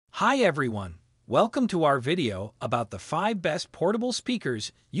Hi everyone, welcome to our video about the 5 best portable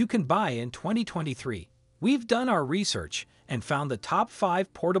speakers you can buy in 2023. We've done our research and found the top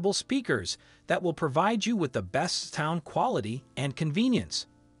 5 portable speakers that will provide you with the best sound quality and convenience.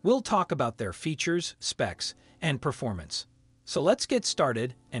 We'll talk about their features, specs, and performance. So let's get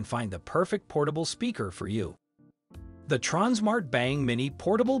started and find the perfect portable speaker for you. The Tronsmart Bang Mini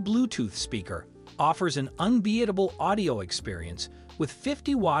Portable Bluetooth Speaker offers an unbeatable audio experience with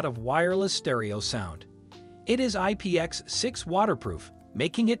 50 watt of wireless stereo sound. It is IPX6 waterproof,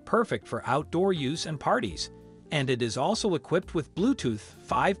 making it perfect for outdoor use and parties, and it is also equipped with Bluetooth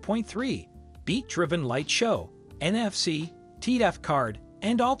 5.3, beat-driven light show, NFC, TDEF card,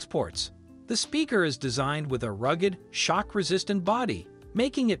 and AUX ports. The speaker is designed with a rugged, shock-resistant body,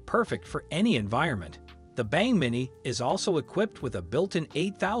 making it perfect for any environment. The Bang Mini is also equipped with a built-in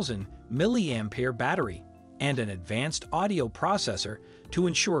 8,000 mAh battery and an advanced audio processor to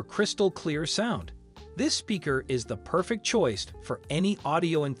ensure crystal-clear sound. This speaker is the perfect choice for any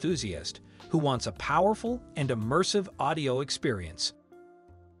audio enthusiast who wants a powerful and immersive audio experience.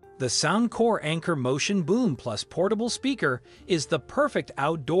 The Soundcore Anker Motion Boom Plus portable speaker is the perfect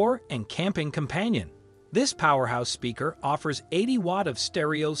outdoor and camping companion. This powerhouse speaker offers 80 watt of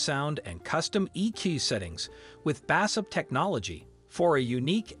stereo sound and custom EQ settings with bass-up technology for a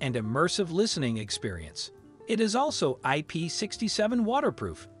unique and immersive listening experience. It is also IP67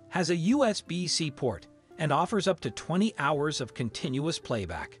 waterproof, has a USB-C port, and offers up to 20 hours of continuous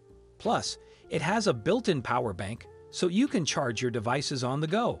playback. Plus, it has a built-in power bank, so you can charge your devices on the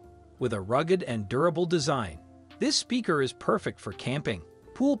go. With a rugged and durable design, this speaker is perfect for camping,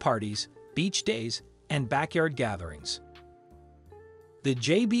 pool parties, beach days, and backyard gatherings. The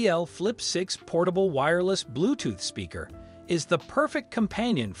JBL Flip 6 Portable Wireless Bluetooth Speaker is the perfect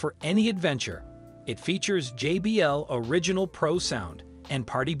companion for any adventure. It features JBL Original Pro Sound and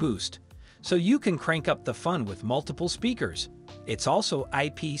Party Boost, so you can crank up the fun with multiple speakers. It's also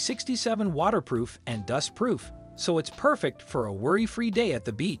IP67 waterproof and dust-proof, so it's perfect for a worry-free day at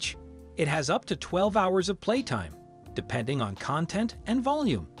the beach. It has up to 12 hours of playtime, depending on content and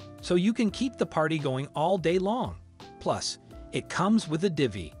volume, so you can keep the party going all day long. Plus, it comes with a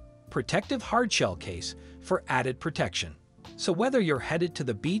Divi protective hardshell case for added protection. So whether you're headed to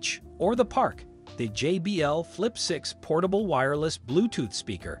the beach or the park, the JBL Flip 6 Portable Wireless Bluetooth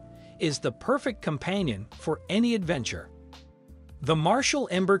Speaker is the perfect companion for any adventure. The Marshall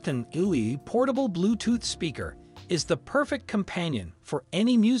Emberton UE Portable Bluetooth Speaker is the perfect companion for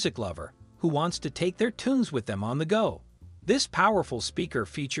any music lover who wants to take their tunes with them on the go. This powerful speaker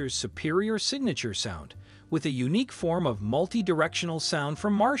features superior signature sound with a unique form of multi-directional sound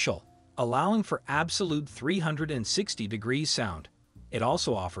from Marshall, allowing for absolute 360-degree sound. It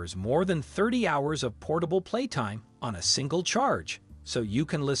also offers more than 30 hours of portable playtime on a single charge, so you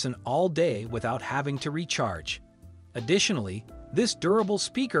can listen all day without having to recharge. Additionally, this durable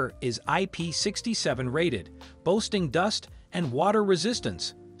speaker is IP67 rated, boasting dust and water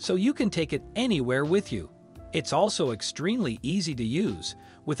resistance, so you can take it anywhere with you. It's also extremely easy to use,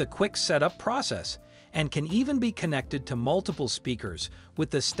 with a quick setup process, and can even be connected to multiple speakers with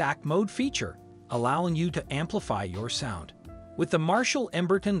the stack mode feature, allowing you to amplify your sound. With the Marshall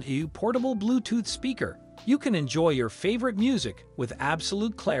Emberton UE Portable Bluetooth Speaker, you can enjoy your favorite music with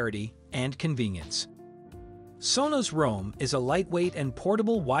absolute clarity and convenience. Sonos Roam is a lightweight and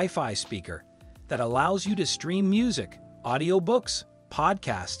portable Wi-Fi speaker that allows you to stream music, audiobooks,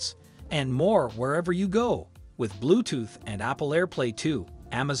 podcasts, and more wherever you go. With Bluetooth and Apple AirPlay 2,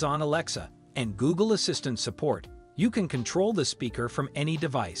 Amazon Alexa, and Google Assistant support, you can control the speaker from any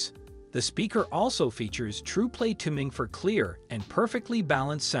device. The speaker also features TruePlay tuning for clear and perfectly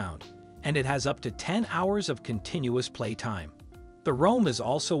balanced sound, and it has up to 10 hours of continuous playtime. The Roam is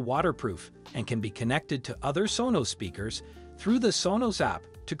also waterproof and can be connected to other Sonos speakers through the Sonos app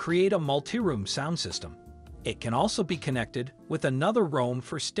to create a multi-room sound system. It can also be connected with another Roam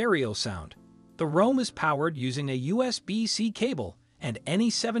for stereo sound. The Roam is powered using a USB-C cable and any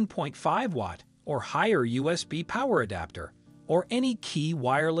 7.5 watt or higher USB power adapter, or any key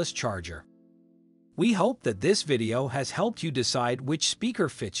wireless charger. We hope that this video has helped you decide which speaker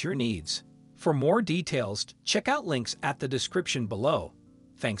fits your needs. For more details, check out links at the description below.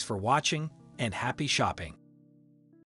 Thanks for watching, and happy shopping!